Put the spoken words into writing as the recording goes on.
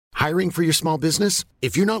Hiring for your small business?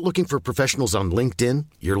 If you're not looking for professionals on LinkedIn,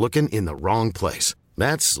 you're looking in the wrong place.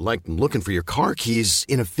 That's like looking for your car keys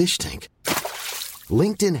in a fish tank.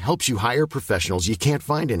 LinkedIn helps you hire professionals you can't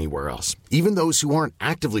find anywhere else, even those who aren't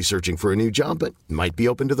actively searching for a new job but might be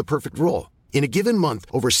open to the perfect role. In a given month,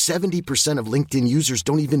 over 70% of LinkedIn users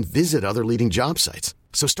don't even visit other leading job sites.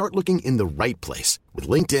 So start looking in the right place. With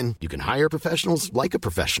LinkedIn, you can hire professionals like a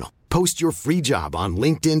professional. Post your free job on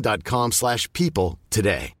linkedin.com/people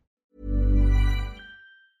today.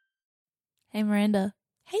 Hey, Miranda.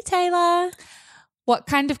 Hey, Taylor. What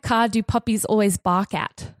kind of car do puppies always bark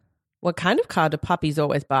at? What kind of car do puppies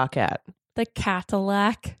always bark at? The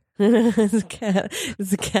Cadillac. It's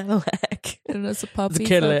a Cadillac. And it's a puppy.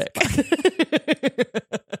 It's a Cadillac.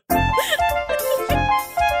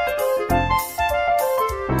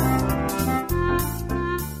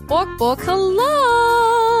 Bork, bork,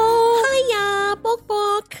 hello. Hiya, Bork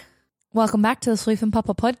Bork. Welcome back to the Sweep and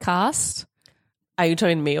Papa podcast. Are you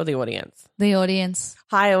talking to me or the audience? The audience.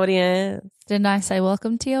 Hi, audience. Didn't I say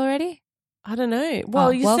welcome to you already? I don't know.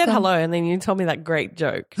 Well, you welcome. said hello and then you told me that great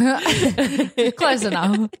joke. Close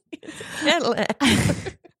enough.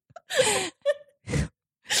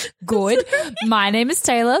 Good. My name is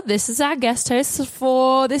Taylor. This is our guest host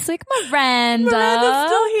for this week, Miranda.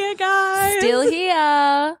 Miranda's still here, guys. Still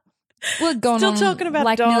here. We're going Still on talking about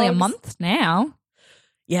like nearly a dogs. month now.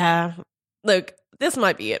 Yeah. Look, this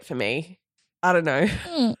might be it for me. I don't know.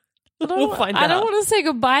 We'll find out. I don't want to say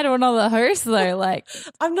goodbye to another host though. Like,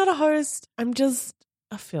 I'm not a host. I'm just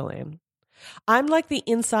a fill-in. I'm like the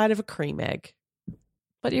inside of a cream egg.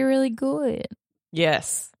 but you're really good.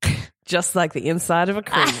 Yes. Just like the inside of a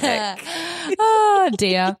cream egg. Oh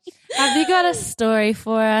dear. Have you got a story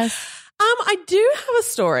for us? I do have a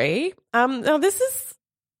story. Now this is,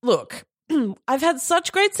 look, I've had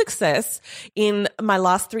such great success in my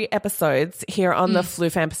last 3 episodes here on the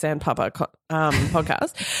Floof Ampersand Papa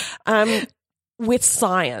podcast with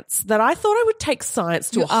science that I thought I would take science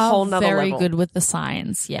to a whole nother level. Very good with the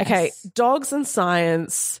science, yes. Okay, dogs and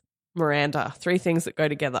science, Miranda, 3 things that go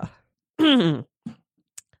together.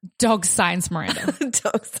 Dog science, Miranda.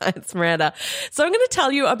 Dog science, Miranda. So I'm going to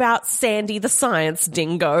tell you about Sandy the science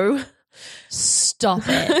dingo. Stop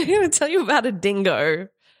I'm it. going to tell you about a dingo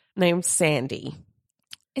named Sandy.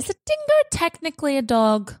 Is a dingo technically a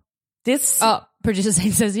dog? This Producer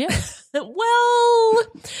Zane says yes. well,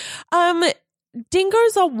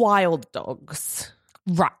 dingoes are wild dogs.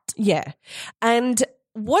 Right. Yeah. And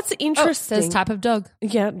what's interesting Says type of dog.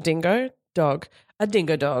 Yeah, dingo, dog. A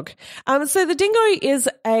dingo dog. So the dingo is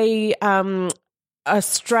a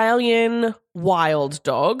Australian wild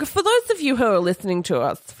dog. For those of you who are listening to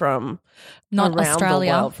us from Not around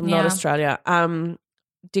Australia. the world, from not Australia,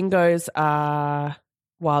 dingoes are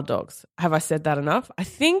wild dogs. Have I said that enough? I'm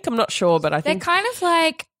not sure, but I They're think kind of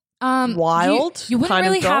like wild. You wouldn't kind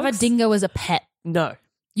of really have a dogs. dingo as a pet. No,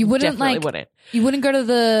 You wouldn't definitely like. wouldn't. You wouldn't go to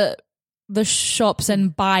the shops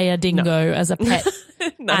and buy a dingo as a pet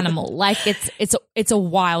No. animal. Like it's a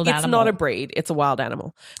wild It's animal. not a breed. It's a wild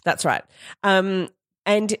animal. That's right.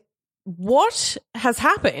 And what has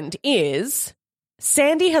happened is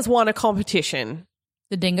Sandy has won a competition.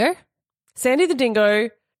 The dingo? Sandy the dingo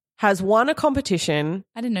has won a competition,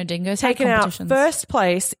 I didn't know dingoes had taken out competitions. first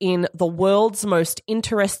place in the world's most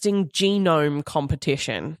interesting genome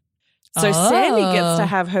competition. So Sandy gets to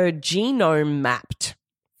have her genome mapped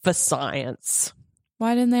for science.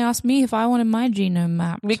 Why didn't they ask me if I wanted my genome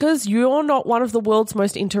mapped? Because you're not one of the world's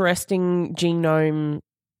most interesting genome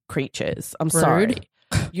creatures. I'm sorry.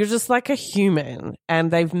 You're just like a human, and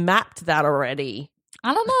they've mapped that already.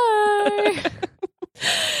 I don't know.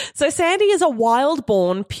 So Sandy is a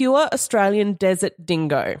wild-born, pure Australian desert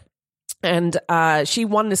dingo. And she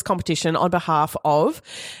won this competition on behalf of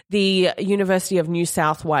the University of New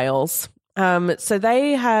South Wales. So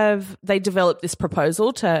they developed this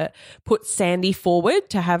proposal to put Sandy forward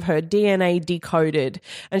to have her DNA decoded.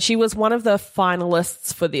 And she was one of the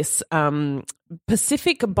finalists for this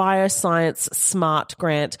Pacific Bioscience SMART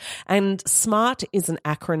grant. And SMART is an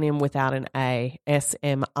acronym without an A,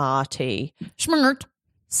 SMRT. Schmert.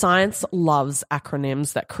 Science loves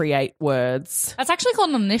acronyms that create words. That's actually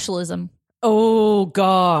called an initialism. Oh,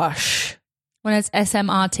 gosh. When it's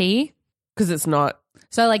SMRT. Because it's not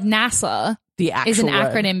So like NASA the actual is an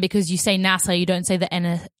word. acronym because you say NASA, you don't say the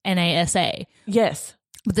NASA. Yes.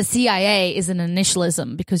 But the CIA is an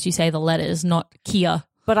initialism because you say the letters, not Kia.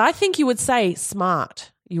 But I think you would say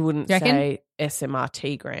SMART. You wouldn't You reckon? say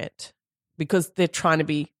SMRT grant because they're trying to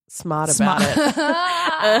be smart about it.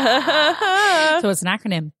 So it's an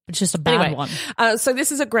acronym. It's just a bad Anyway, one. So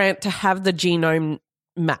this is a grant to have the genome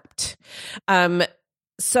mapped.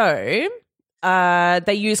 So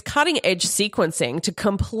They use cutting-edge sequencing to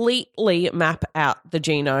completely map out the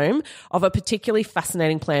genome of a particularly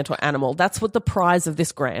fascinating plant or animal. That's what the prize of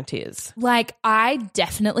this grant is. Like, I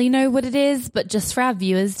definitely know what it is, but just for our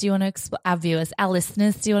viewers, do you want to our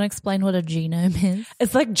listeners, do you want to explain what a genome is?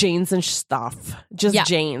 It's like genes and stuff, just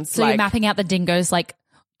genes. So like you're mapping out the dingoes, like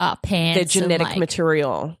pants, their genetic and, like,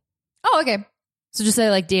 material. Oh, okay. So just say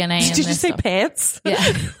like DNA. And Did you say stuff. pants?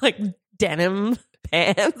 Yeah. Like denim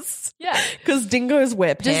pants. Yeah. Because dingoes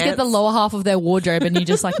wear pants. Just get the lower half of their wardrobe and you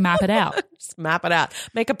just like map it out. Just map it out.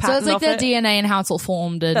 Make a So pattern it's like of their it. DNA and how it's all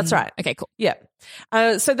formed. And, That's right. Okay, cool. Yeah.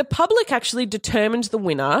 So the public actually determined the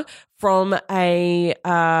winner from a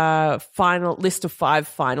final list of 5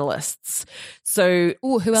 finalists. So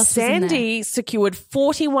Ooh, who else was in Sandy secured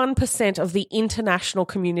 41% of the international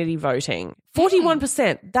community voting.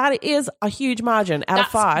 41%. That is a huge margin out of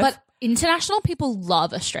 5. But international people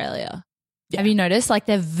love Australia. Have you noticed? Like,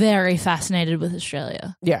 they're very fascinated with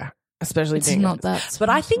Australia. Yeah, especially It's dingoes. not that But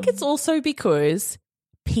I special. think it's also because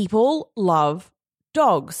people love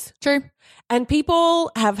dogs. True. And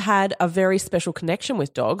people have had a very special connection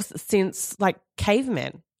with dogs since like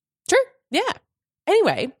cavemen. True. Yeah.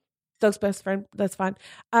 Anyway, dog's best friend. That's fine.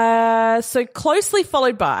 So closely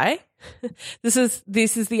followed by this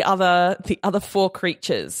is the other 4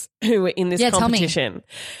 creatures who were in this Yeah, tell me. competition.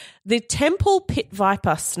 The temple pit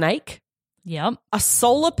viper snake, Yep. a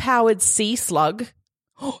solar powered sea slug.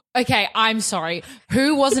 Okay, I'm sorry.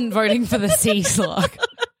 Who wasn't voting for the sea slug?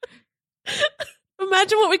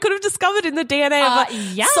 Imagine what we could have discovered in the DNA of a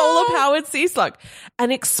yeah. solar powered sea slug,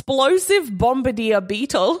 an explosive bombardier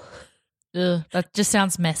beetle, Ugh, that just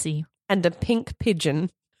sounds messy. and a pink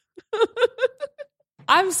pigeon.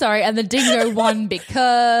 I'm sorry. And the dingo won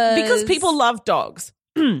because People love dogs.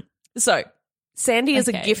 So, Sandy is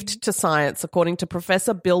a Okay. gift to science, according to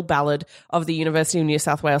Professor Bill Ballard of the University of New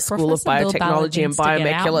South Wales School of Professor Bill Ballard Biotechnology and needs to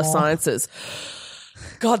get out Biomolecular more. Sciences.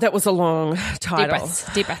 God, that was a long Deep title.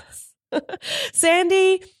 breaths. Deep breaths.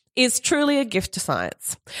 Sandy is truly a gift to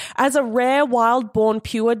science. As a rare wild-born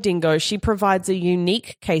pure dingo, she provides a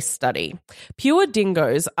unique case study. Pure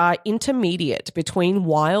dingoes are intermediate between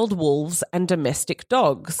wild wolves and domestic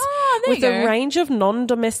dogs, there with you a go. range of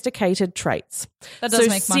non-domesticated traits. That does So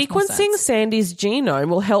make much more sequencing sense. Sandy's genome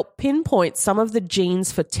will help pinpoint some of the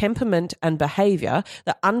genes for temperament and behavior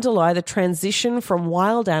that underlie the transition from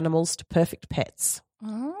wild animals to perfect pets.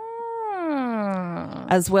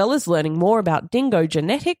 As well as learning more about dingo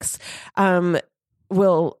genetics, their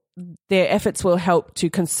efforts will help to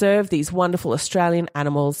conserve these wonderful Australian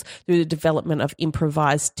animals through the development of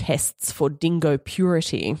improvised tests for dingo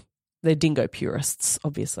purity. They're dingo purists,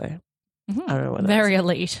 obviously. I don't know what that is. Very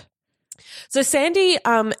elite. So Sandy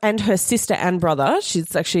and her sister and brother,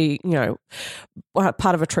 she's actually,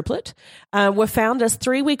 part of a triplet, were found as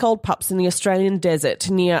 3-week-old pups in the Australian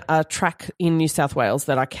desert near a track in New South Wales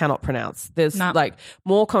that I cannot pronounce. There's like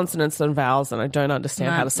more consonants than vowels, and I don't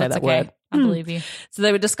understand how to say That's that okay. word. I believe you. So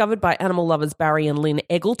they were discovered by animal lovers Barry and Lynn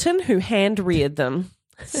Eggleton, who hand-reared them.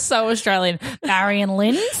 So Australian. Barry and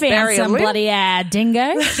Lynn found Barry and some Lynn. bloody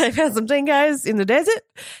dingoes. They found some dingoes in the desert,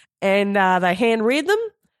 and they hand-reared them.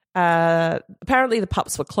 Apparently the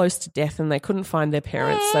pups were close to death and they couldn't find their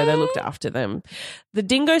parents, so they looked after them. The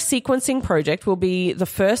dingo sequencing project will be the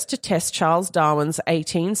first to test Charles Darwin's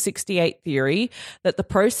 1868 theory that the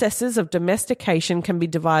processes of domestication can be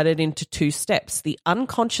divided into 2 steps: the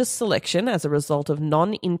unconscious selection as a result of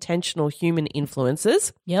non-intentional human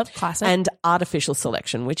influences, Yep, classic. and artificial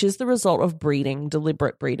selection, which is the result of breeding,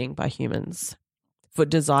 deliberate breeding by humans for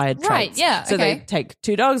desired Right, traits. yeah, So okay. they take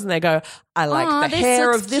 2 dogs and they go, I like Aw, the this hair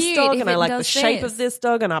looks of this cute dog if and I it like the does shape this. of this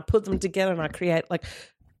dog, and I put them together and I create like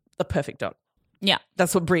the perfect dog. Yeah.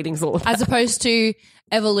 That's what breeding's all about. As opposed to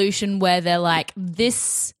evolution where they're like,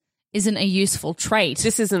 this isn't a useful trait.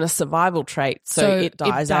 This isn't a survival trait, so it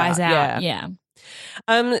dies out. Yeah.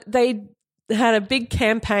 They had a big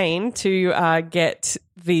campaign to get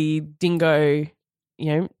the dingo,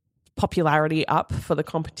 popularity up for the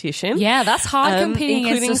competition. Yeah, that's hard competing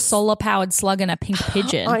against including a solar-powered slug and a pink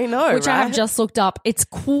pigeon. I know, Which I have right? just looked up. It's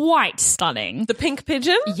quite stunning. The pink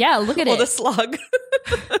pigeon? Yeah, look at Or it. the slug?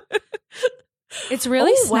 It's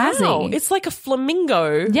really snazzy. Wow. It's like a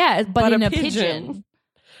flamingo. Yeah, but in a a pigeon.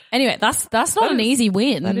 Anyway, that's not an is- easy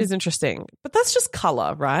win. That is interesting. But that's just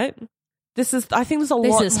color, right? I think there's a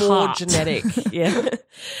This lot is more hot. genetic. Yeah.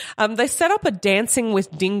 They set up a Dancing with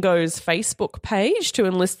Dingoes Facebook page to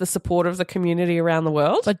enlist the support of the community around the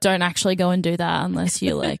world. But don't actually go and do that unless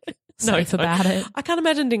you're like safe don't. about it. I can't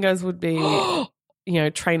imagine dingoes would be,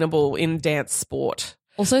 trainable in dance sport.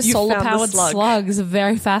 Also, You found the solar-powered slug. slugs are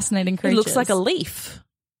very fascinating creatures. It looks like a leaf.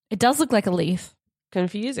 It does look like a leaf.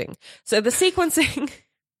 confusing. So the sequencing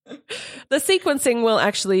will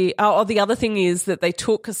actually the other thing is that they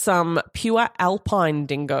took some pure alpine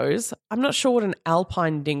dingoes. I'm not sure what an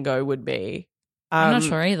alpine dingo would be. I'm not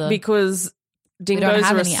sure either. Because dingoes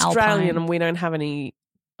are any Australian alpine. and we don't have any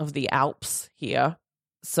of the Alps here.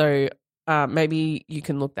 So maybe you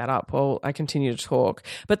can look that up while I continue to talk.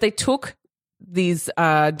 But they took these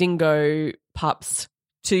dingo pups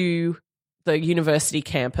to the university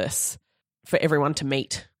campus for everyone to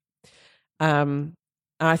meet.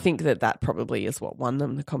 I think that probably is what won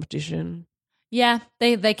them the competition. Yeah,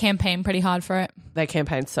 they campaigned pretty hard for it. They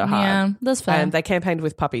campaigned so hard. Yeah, that's fair. And they campaigned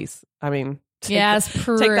with puppies. I mean, yeah, it's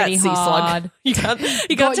pretty take that sea hard. slug. You can't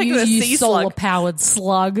Got take you, a you sea slug. solar-powered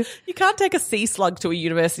slug. You can't take a sea slug to a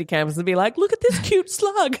university campus and be like, look at this cute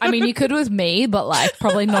slug. I mean, you could with me, but like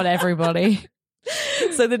probably not everybody.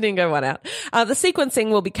 So the dingo won out. The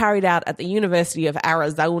sequencing will be carried out at the University of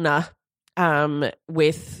Arizona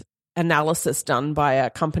with analysis done by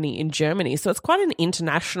a company in Germany. So it's quite an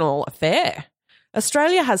international affair.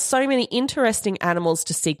 Australia has so many interesting animals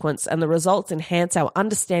to sequence, and the results enhance our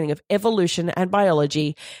understanding of evolution and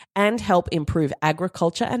biology and help improve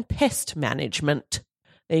agriculture and pest management.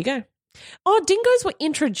 There you go. Oh, dingoes were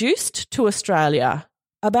introduced to Australia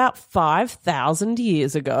about 5,000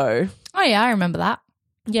 years ago. Oh yeah, I remember that.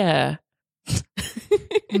 Yeah.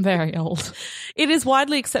 I'm very old. It is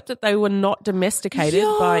widely accepted they were not domesticated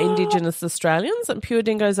by Indigenous Australians, and pure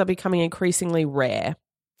dingoes are becoming increasingly rare.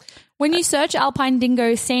 When you search alpine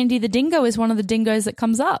dingo, Sandy the dingo is one of the dingoes that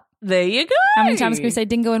comes up. There you go. How many times can we say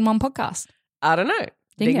dingo in one podcast? I don't know.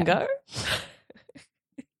 Dingo.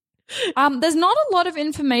 There's not a lot of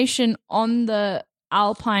information on the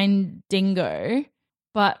alpine dingo,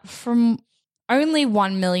 but from only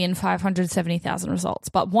 1,570,000 results.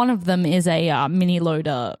 But one of them is a mini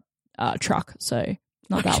loader truck, so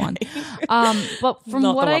not that one. But from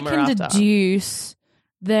Not what the I one we're can after. deduce,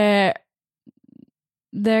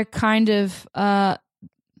 they're kind of no,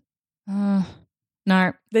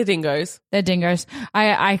 They're dingoes. they're dingoes.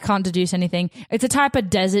 I can't deduce anything. It's a type of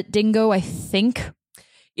desert dingo, I think.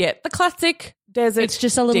 Yeah, the classic desert It's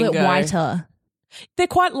just a little bit dingo. whiter. They're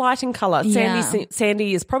quite light in colour. Yeah.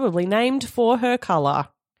 Sandy is probably named for her colour.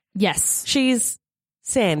 Yes, She's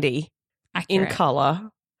Sandy in accurate.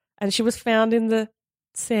 colour, and she was found in the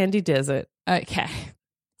sandy desert. Okay.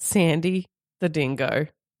 Sandy the dingo.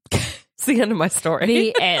 It's the end of my story.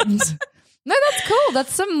 The end. No, that's cool.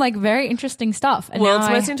 That's some like very interesting stuff. And World's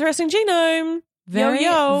now most interesting genome. very,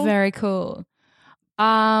 yo. very cool.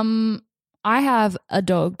 I have a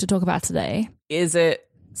dog to talk about today. Is it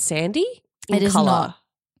Sandy? It is colour? not.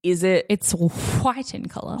 Is it It's white in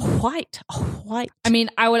color. white? White. I mean,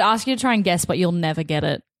 I would ask you to try and guess, but you'll never get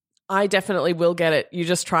it. I definitely will get it. You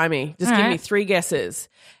just try me. Just All give right. me 3 guesses.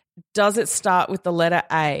 Does it start with the letter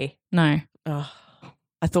A? No. Oh,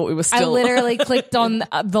 I thought we were I still. literally clicked on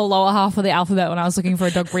the lower half of the alphabet when I was looking for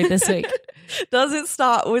a dog breed this week. Does it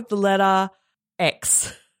start with the letter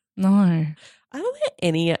X? No. I don't think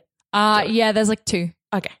any. Yeah, there's like 2.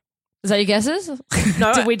 Okay. Is that your guesses?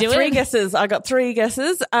 No, Did we do 3 it? guesses. I got 3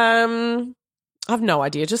 guesses. I've no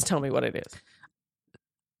idea. Just tell me what it is.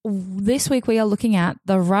 This week we are looking at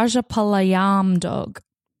the Rajapalayam dog.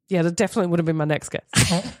 Yeah, that definitely would have been my next guess.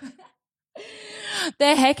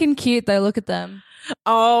 They're heckin' cute though. Look at them.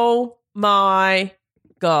 Oh my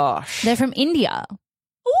gosh. They're from India.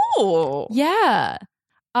 Ooh. Yeah.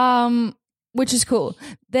 Which is cool.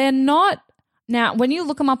 They're not now when you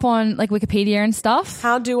look them up on like Wikipedia and stuff.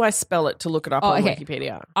 How do I spell it to look it up on okay.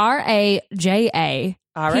 Wikipedia?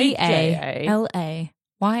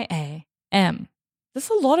 RAJAPALAYAM. There's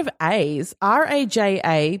a lot of A's.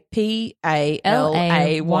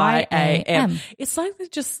 RAJAPALAYAM. It's like they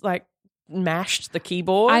just like mashed the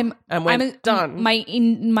keyboard and went done. My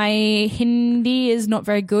Hindi is not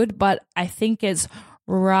very good, but I think it's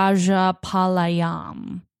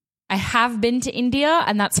Rajapalayam. I have been to India,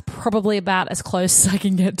 and that's probably about as close as I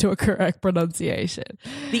can get to a correct pronunciation.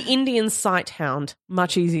 The Indian sight hound,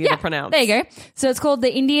 much easier to pronounce. There you go. So it's called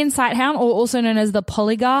the Indian sight hound, or also known as the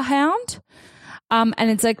polygar hound. And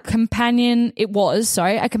it's a companion. It was,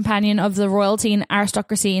 a companion of the royalty and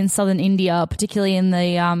aristocracy in southern India, particularly in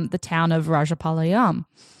the town of Rajapalayam.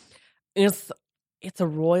 It's a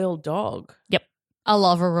royal dog. Yep. I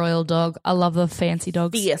love a royal dog. I love the fancy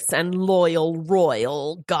dogs. Fierce and loyal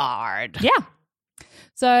royal guard. Yeah.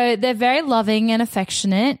 So they're very loving and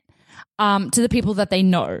affectionate to the people that they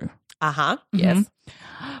know. Uh-huh. Yes.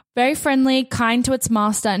 Very friendly, kind to its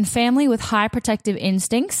master and family with high protective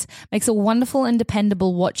instincts. Makes a wonderful and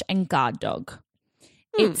dependable watch and guard dog.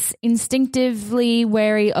 It's instinctively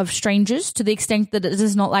wary of strangers to the extent that it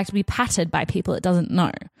does not like to be patted by people it doesn't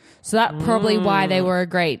know. So that's probably why they were a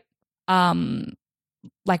great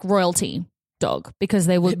like royalty dog, because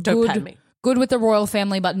they were Don't pat me. good with the royal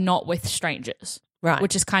family but not with strangers. Right.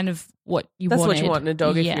 Which is kind of what you That's wanted. what you want in a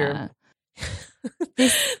dog Yeah. if you're...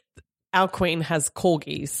 Our queen has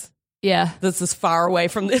corgis. Yeah. That's as far away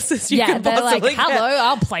from this as you Yeah, can they're like, possibly get. hello,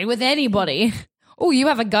 I'll play with anybody. Oh, you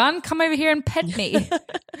have a gun? Come over here and pet me.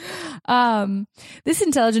 This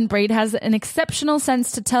intelligent breed has an exceptional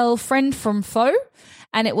sense to tell friend from foe,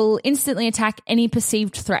 and it will instantly attack any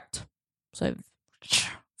perceived threat. So, vicious.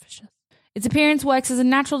 Its appearance works as a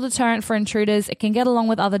natural deterrent for intruders. It can get along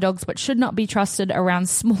with other dogs, but should not be trusted around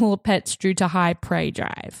smaller pets due to high prey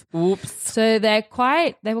drive. Oops. So they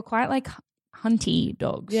were quite like hunty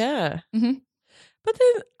dogs. Yeah. Mm-hmm. But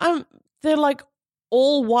then they're like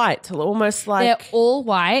all white, almost like... They're all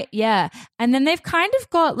white, yeah. And then they've kind of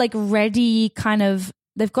got like reddy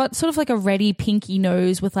they've got sort of like a reddy pinky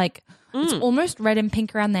nose with like, it's almost red and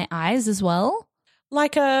pink around their eyes as well.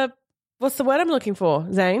 like a... What's the word I'm looking for,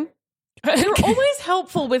 Zane? You're always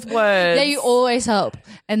helpful with words. Yeah, you always help.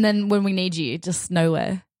 And then when we need you, just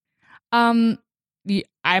nowhere. I'm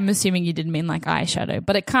assuming you didn't mean like eyeshadow,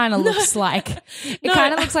 but it kind of looks like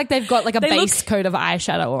kind of looks like they've got like a base coat of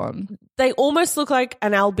eyeshadow on. They almost look like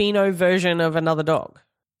an albino version of another dog.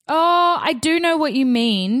 Oh, I do know what you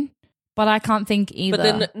mean, but I can't think either. But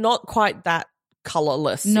then not quite that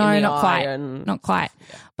colorless. No, in the not eye quite. and- Not quite.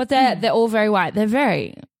 But they're all very white.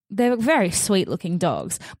 They're very sweet looking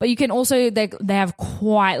dogs. But you can also they have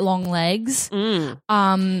quite long legs, and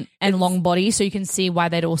long body, so you can see why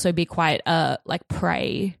they'd also be quite like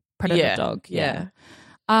predator dog. Yeah.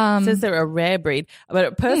 It says they're a rare breed, but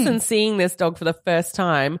a person seeing this dog for the first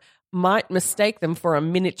time might mistake them for a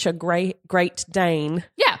miniature Great Dane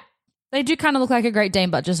Yeah. They do kind of look like a Great Dane,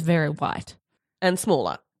 but just very white and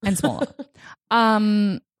smaller. and smaller.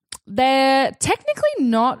 They're technically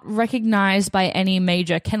not recognized by any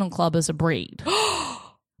major kennel club as a breed.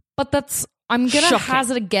 But I'm going to Shocking.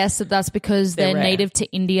 hazard a guess that that's because they're rare. native to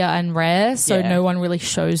India and rare, so Yeah. no one really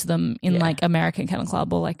shows them in Yeah. like American Kennel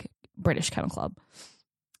Club or like British Kennel Club.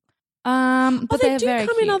 But But they they're do very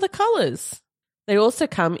come cute. in other colours. They also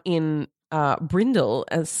come in brindle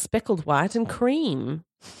as speckled white and cream.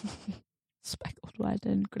 Speckled white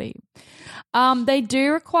and cream. They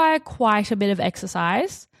do require quite a bit of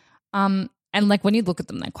exercise. And like when you look at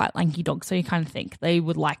them, they're quite lanky dogs, so you kind of think they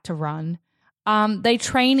would like to run. They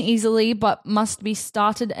train easily, but must be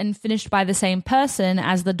started and finished by the same person,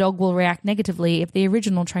 as the dog will react negatively if the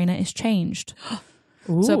original trainer is changed.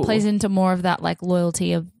 So it plays into more of that like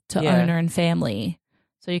loyalty to Yeah. owner and family.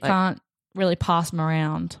 So you can't really pass them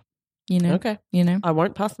around. You know. Okay. You know. I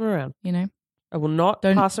won't pass them around. You know. I will not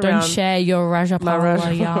Don't pass around. don't share your my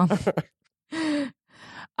Rajapalya yarn. Rajapalya.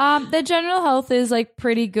 Their general health is like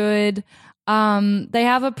pretty good. They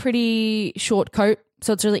have a pretty short coat,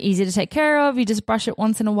 so it's really easy to take care of. You just brush it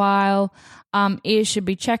once in a while. Ears should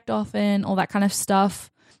be checked often, all that kind of stuff.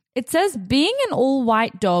 It says, being an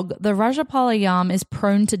all-white dog, the Rajapalya is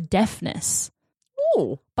prone to deafness.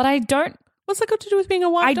 Ooh. But I don't What's that got to do with being a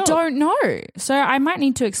white dog? don't know. So I might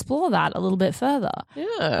need to explore that a little bit further. Yeah.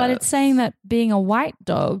 But it's saying that being a white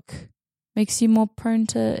dog makes you more prone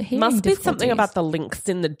to hearing Must be difficulties. something about the links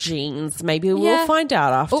in the genes. Maybe Yeah. we'll find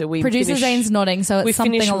out after we producer finish. Zane's nodding, so it's we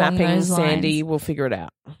something finish along mapping those lines. Sandy. We'll figure it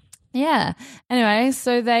out. Yeah. Anyway,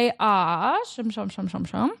 so they are shum. Shum, shum, shum, shum,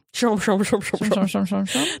 shum.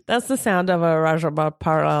 Shum. That's the sound of a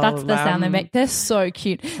Rajapalya. That's the sound they make. They're so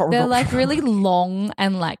cute. They're like really long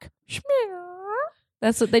and like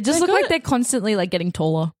that's what they just They've look like got- they're constantly like getting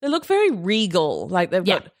taller. They look very regal. Like they've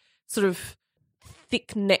Yeah. got sort of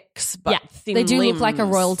thick necks, but Yeah. thin They do look like a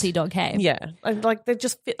limbs. royalty dog, hey. Yeah. Like they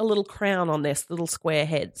just fit a little crown on their little square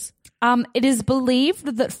heads. It is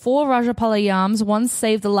believed that 4 Rajapalayams once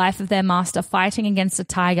saved the life of their master fighting against a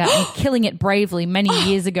tiger and killing it bravely many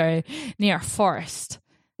years ago near a forest.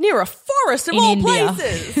 Near a forest of In all India.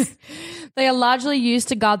 places. They are largely used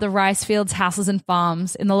to guard the rice fields, houses, and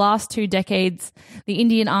farms. In the last 2 decades, the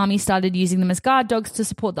Indian army started using them as guard dogs to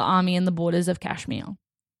support the army in the borders of Kashmir.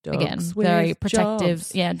 Again, Dogs with very protective.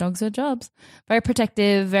 jobs. Yeah, dogs are jobs. Very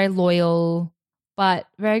protective, very loyal, but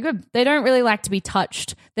very good. They don't really like to be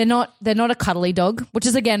touched. They're not a cuddly dog, which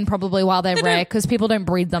is again probably why they're rare, because people don't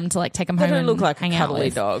breed them to like take them They home. don't look and like a hang out cuddly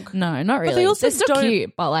with. dog. No, not really. they also They're still don't-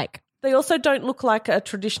 cute, but like They also don't look like a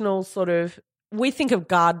traditional sort of. We think of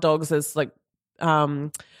guard dogs as like,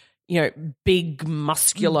 big,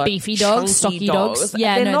 muscular, beefy dogs, chunky stocky dogs.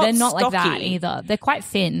 Yeah, they're not like that stocky. either. They're quite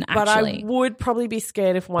thin, But actually. I would probably be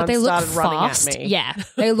scared if one But they look started running fast. at me. Yeah,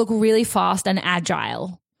 they look really fast and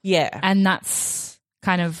agile. Yeah. And that's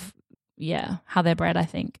kind of, how they're bred, I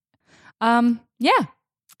think. Yeah.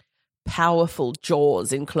 Powerful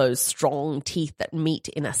jaws enclose strong teeth that meet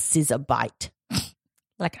in a scissor bite.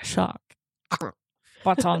 Like a shark.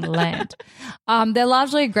 But on land. They're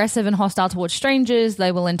largely aggressive and hostile towards strangers.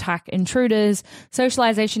 They will attack intruders.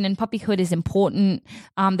 Socialization in puppyhood is important.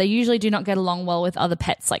 They usually do not get along well with other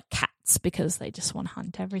pets like cats because they just want to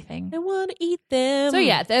hunt everything. They want to eat them. So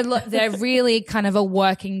yeah, they're really kind of a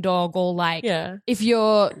working dog, or like if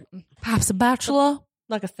you're perhaps a bachelor.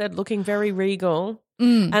 Like I said, looking very regal. Or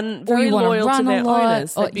And very you wanna loyal to run their a lot,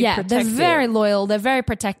 owners. or- They'd be they're protective. very loyal. They're very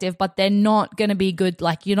protective, but they're not going to be good.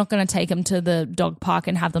 Like, you're not going to take them to the dog park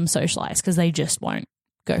and have them socialize because they just won't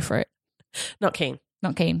go for it. Not keen.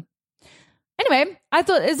 Not keen. Anyway, I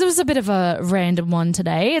thought it was a bit of a random one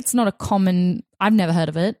today. It's not a common. I've never heard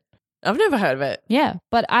of it. I've never heard of it. Yeah,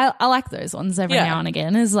 but I like those ones every now and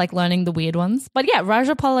again. Is like learning the weird ones. But yeah,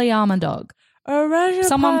 Rajapalayama dog.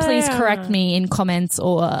 Someone please correct me in comments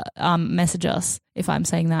or message us if I'm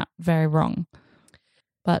saying that very wrong.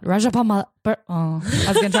 But Rajapala, I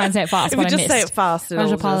was going to try and say it fast, If but you I just missed. say it fast, it'll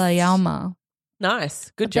Rajapalayama.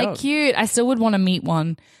 Nice. Good They're job. cute. I still would want to meet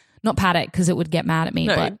one. Not pat it because it would get mad at me.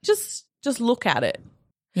 No, But just look at it.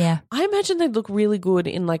 yeah. I imagine they'd look really good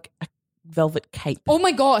in like a velvet cape. Oh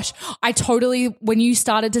my gosh. I totally, when you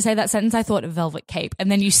started to say that sentence, I thought velvet cape.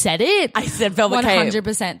 And then you said it. I said velvet cape.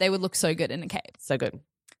 100%. They would look so good in a cape. So good.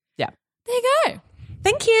 Yeah. There you go.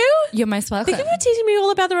 Thank you. You're most welcome. Thank you for teaching me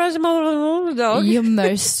all about the Rajapalaya dog. You're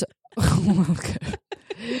most welcome.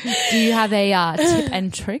 Do you have a tip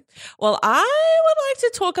and trick? Well, I would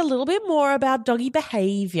like to talk a little bit more about doggy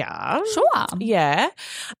behavior. Sure. Yeah.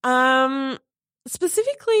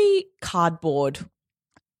 Specifically cardboard.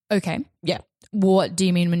 Okay. Yeah. What do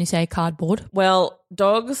you mean when you say cardboard? Well,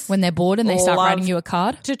 dogs When they're bored and they start love writing you a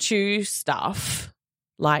card? to chew stuff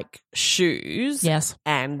like shoes Yes.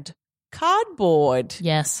 and cardboard.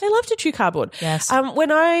 Yes. They love to chew cardboard. Yes.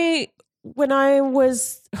 When I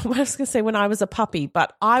was going to say when I was a puppy,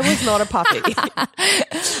 but I was not a puppy.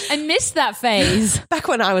 I missed that phase. Back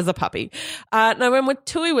when I was a puppy. No, when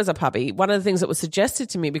Tui was a puppy, one of the things that was suggested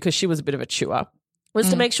to me, because she was a bit of a chewer, was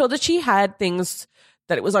to make sure that she had things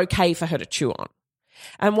that it was okay for her to chew on.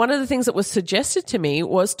 And one of the things that was suggested to me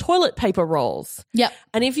was toilet paper rolls. Yep.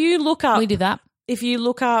 And if you look up, We do that. if you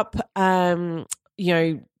look up,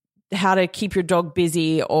 how to keep your dog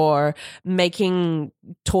busy or making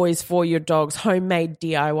toys for your dogs, homemade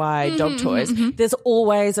DIY dog toys, there's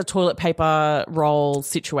always a toilet paper roll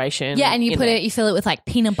situation. Yeah, and you in put there. it, you fill it with like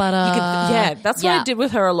peanut butter. Yeah, that's what I did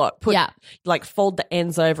with her a lot. Yeah. Fold the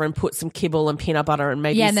ends over and put some kibble and peanut butter and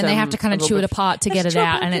maybe Yeah, and then they have to kind of chew it apart. apart to get it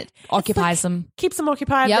out, and it occupies them. Keeps them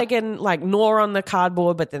occupied. Yep. They can gnaw on the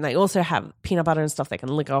cardboard, but then they also have peanut butter and stuff they can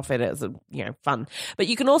lick off it as fun. But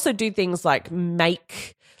you can also do things like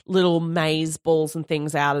make little maze balls and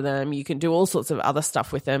things out of them. You can do all sorts of other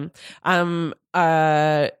stuff with them.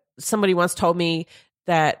 Somebody once told me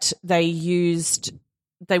that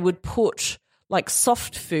they would put like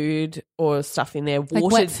soft food or stuff in there, Like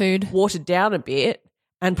wet food. watered down a bit,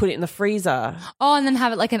 and put it in the freezer. Oh, and then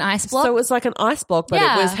have it like an ice block So it was like an ice block, but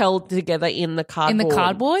Yeah. it was held together in the cardboard. in the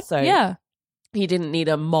cardboard. So Yeah. you didn't need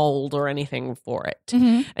a mold or anything for it.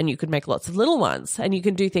 Mm-hmm. And you could make lots of little ones. And you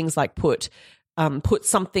can do things like put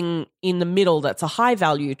something in the middle that's a high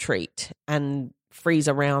value treat and freeze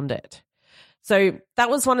around it. So that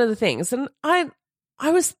was one of the things. And I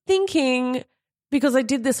was thinking, because I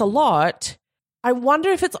did this a lot, I wonder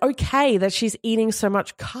if it's okay that she's eating so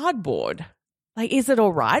much cardboard. Like, is it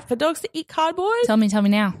all right for dogs to eat cardboard? Tell me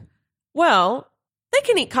now. Well, they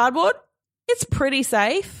can eat cardboard. It's pretty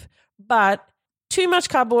safe, but too much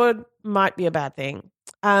cardboard might be a bad thing.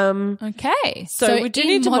 Okay. So we do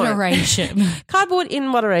need to moderation. Cardboard in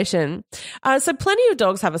moderation. So plenty of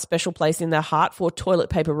dogs have a special place in their heart for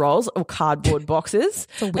toilet paper rolls or cardboard boxes.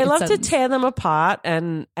 a weird They love sentence. to tear them apart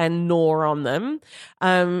and gnaw on them.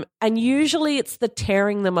 And usually it's the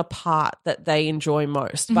tearing them apart that they enjoy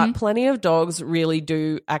most. Mm-hmm. But plenty of dogs really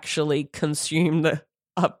do actually consume the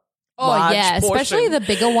Oh, large yeah. Especially portion. the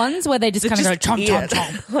bigger ones where they just kind of go Just chomp, eat chomp, it.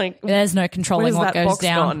 chomp. Like, There's no controlling where's what that goes box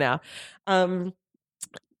down. gone now?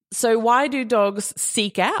 So why do dogs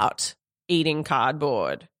seek out eating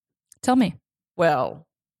cardboard? Tell me. Well,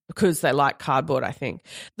 because they like cardboard, I think.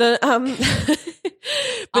 But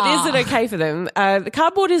But is it okay for them? The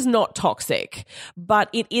cardboard is not toxic, but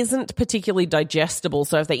it isn't particularly digestible.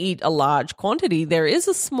 So if they eat a large quantity, there is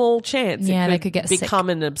a small chance they could get become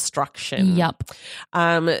an obstruction. Yep.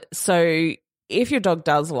 So if your dog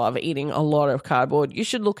does love eating a lot of cardboard, you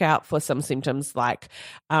should look out for some symptoms like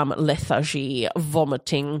lethargy,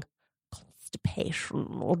 vomiting,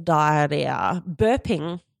 constipation or diarrhea.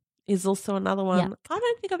 Burping is also another one. Yep. I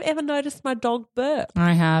don't think I've ever noticed my dog burp.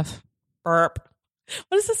 I have. Burp.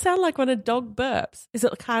 What does it sound like when a dog burps? Is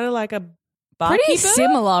it kind of like a barky Pretty burp?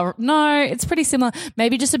 similar. No, it's pretty similar.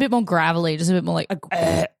 Maybe just a bit more gravelly, just a bit more like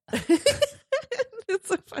It's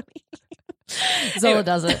so funny. Zola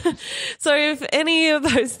does it. So if any of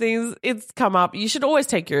those things it's come up, you should always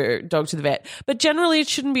take your dog to the vet. But generally it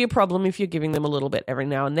shouldn't be a problem if you're giving them a little bit every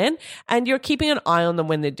now and then and you're keeping an eye on them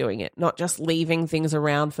when they're doing it, not just leaving things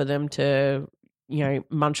around for them to,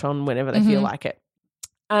 munch on whenever they feel like it.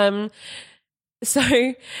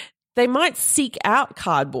 So they might seek out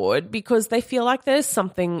cardboard because they feel like there's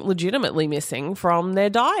something legitimately missing from their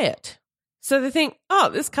diet. So they think, oh,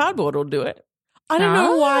 this cardboard will do it. I don't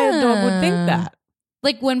know why a dog would think that.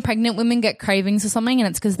 Like when pregnant women get cravings or something and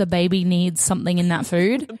it's because the baby needs something in that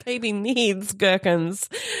food. The baby needs gherkins.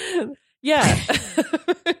 Yeah.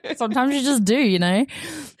 Sometimes you just do,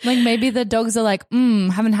 Like maybe the dogs are like,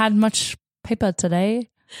 haven't had much paper today.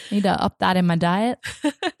 Need to up that in my diet.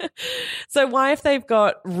 So why, if they've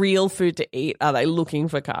got real food to eat, are they looking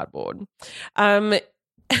for cardboard?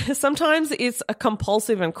 Sometimes it's a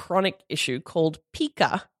compulsive and chronic issue called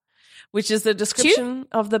pica, which is the description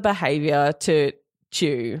of the behavior to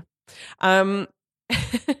chew. Dogs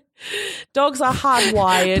are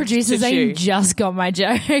hardwired Producers, to chew. they just got my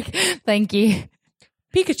joke. Thank you.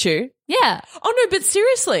 Pikachu? Yeah. Oh, no, but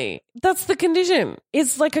seriously, that's the condition.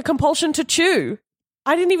 It's like a compulsion to chew.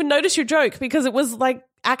 I didn't even notice your joke because it was like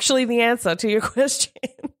actually the answer to your question.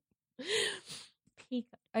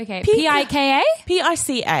 Okay. P-I-K-A?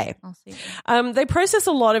 P-I-C-A. I'll see. They process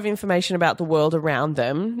a lot of information about the world around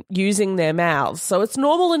them using their mouths. So it's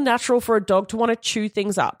normal and natural for a dog to want to chew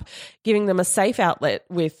things up. Giving them a safe outlet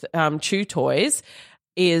with chew toys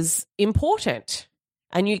is important.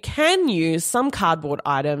 And you can use some cardboard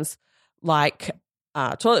items like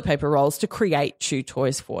toilet paper rolls to create chew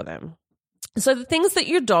toys for them. So the things that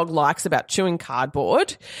your dog likes about chewing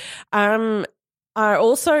cardboard are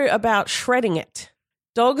also about shredding it.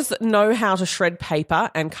 Dogs know how to shred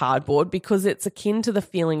paper and cardboard because it's akin to the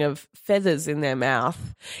feeling of feathers in their mouth.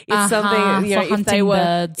 It's something,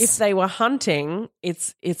 if they were hunting,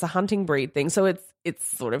 it's a hunting breed thing. So it's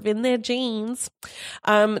sort of in their genes.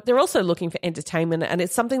 They're also looking for entertainment, and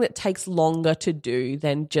it's something that takes longer to do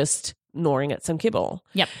than just gnawing at some kibble.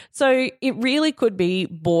 Yep. So it really could be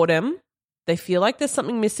boredom. They feel like there's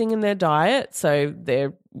something missing in their diet, so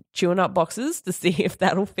they're chewing up boxes to see if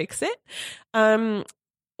that'll fix it.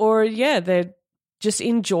 They just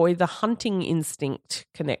enjoy the hunting instinct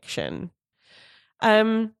connection.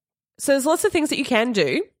 So there's lots of things that you can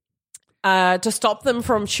do to stop them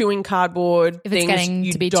from chewing cardboard. If it's getting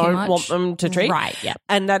you to be too don't much. want them to treat. Right, yeah.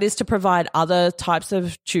 And that is to provide other types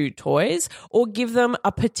of chew toys or give them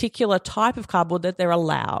a particular type of cardboard that they're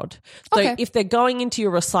allowed. So Okay. if they're going into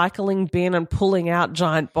your recycling bin and pulling out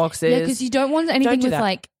giant boxes. Yeah, because you don't want anything do with that.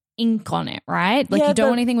 like ink on it, right? Like Yeah, you don't but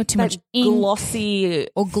want anything with too much that ink glossy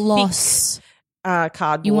or gloss.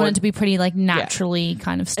 cardboard. You want it to be pretty like naturally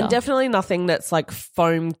kind of stuff. And definitely nothing that's like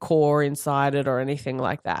foam core inside it or anything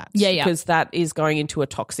like that. Yeah. Because that is going into a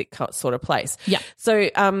toxic sort of place. Yeah. So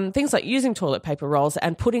things like using toilet paper rolls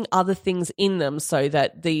and putting other things in them so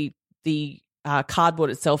that the cardboard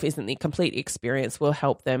itself isn't the complete experience will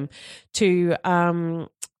help them to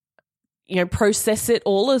process it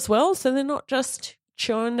all as well, so they're not just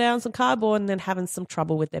chewing down some cardboard and then having some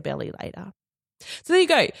trouble with their belly later. So there you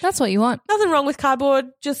go. That's what you want. Nothing wrong with cardboard.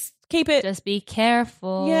 Just keep it. Just be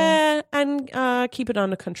careful. Yeah, and keep it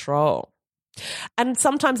under control. And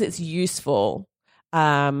sometimes it's useful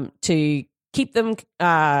to keep them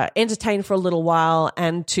entertained for a little while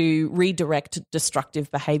and to redirect destructive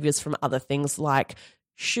behaviors from other things like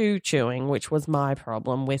shoe chewing, which was my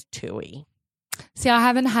problem with Tui. See, I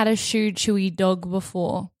haven't had a shoe chewy dog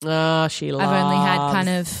before. She loves. I've only had kind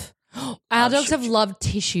of. Our dogs have loved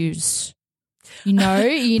tissues. You know,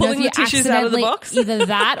 Pulling if you the tissues out of the accidentally box? either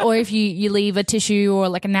that or if you leave a tissue or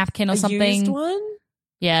like a napkin or a something. used one?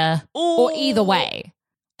 Yeah. Or either way.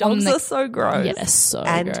 Dogs are so gross. Yeah, they're so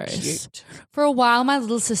and gross. cute. For a while, my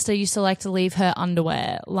little sister used to like to leave her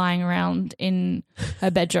underwear lying around in her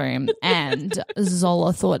bedroom, and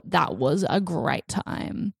Zola thought that was a great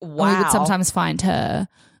time. And we Wow. would sometimes find her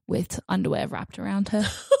with underwear wrapped around her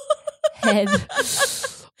head.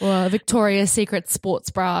 Or a Victoria's Secret sports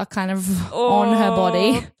bra kind of on her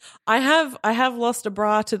body. I have lost a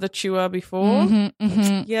bra to the chewer before.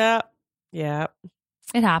 Yeah.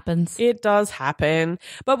 It happens. It does happen.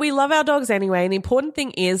 But we love our dogs anyway. And the important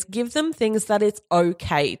thing is give them things that it's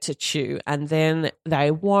okay to chew, and then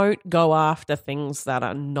they won't go after things that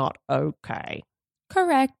are not okay.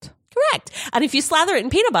 Correct. And if you slather it in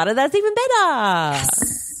peanut butter, that's even better.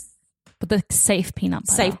 Yes. But the safe peanut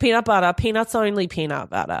butter. Safe peanut butter. Peanuts only peanut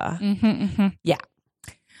butter. Yeah.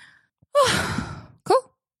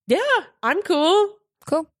 Cool. Yeah, I'm cool.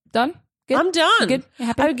 Cool. Done? Good? I'm done. You good? You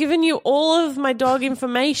happy? I've given you all of my dog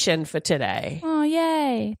information for today. Oh,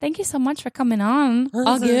 yay. Thank you so much for coming on.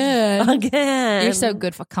 Again. You're so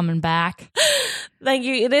good for coming back. Thank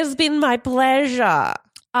you. It has been my pleasure.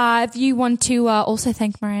 If you want to also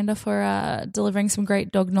thank Miranda for delivering some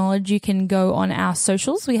great dog knowledge, you can go on our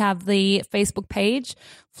socials. We have the Facebook page,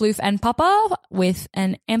 Floof and Papa with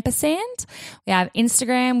an ampersand. We have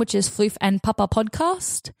Instagram, which is Floof and Papa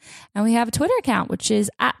Podcast. And we have a Twitter account, which is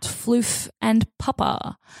 @Floof and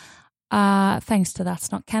Papa. Thanks to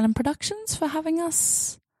That's Not Canon Productions for having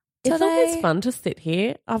us today. It's always fun to sit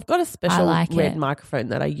here. I've got a special red microphone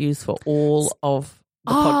that I use for all of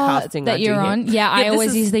the podcasting that I you're do on. here. Yeah, I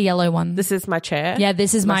always use the yellow one. This is my chair. Yeah,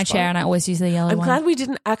 this is my chair, and I always use the yellow one. I'm glad we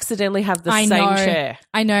didn't accidentally have the same chair.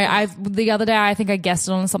 I know. The other day, I think I guessed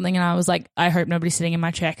it on something, and I was like, I hope nobody's sitting in my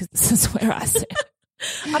chair because this is where I sit.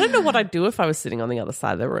 I don't know what I'd do if I was sitting on the other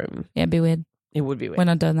side of the room. Yeah, it'd be weird. It would be weird. We're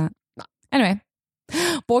not doing that. No. Anyway,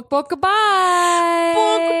 bork, bork, goodbye.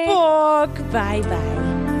 Bork, bork. Bye, bye.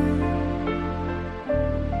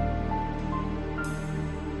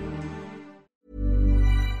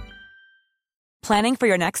 Planning for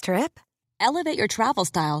your next trip? Elevate your travel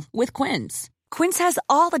style with Quince. Quince has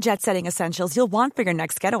all the jet-setting essentials you'll want for your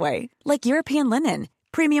next getaway, like European linen,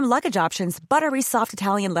 premium luggage options, buttery soft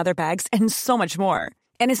Italian leather bags, and so much more.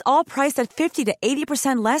 And is all priced at 50 to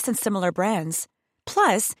 80% less than similar brands.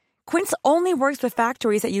 Plus, Quince only works with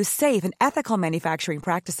factories that use safe and ethical manufacturing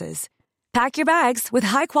practices. Pack your bags with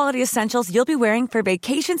high-quality essentials you'll be wearing for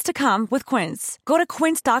vacations to come with Quince. Go to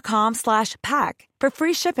quince.com/pack for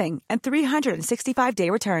free shipping and 365-day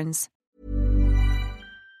returns.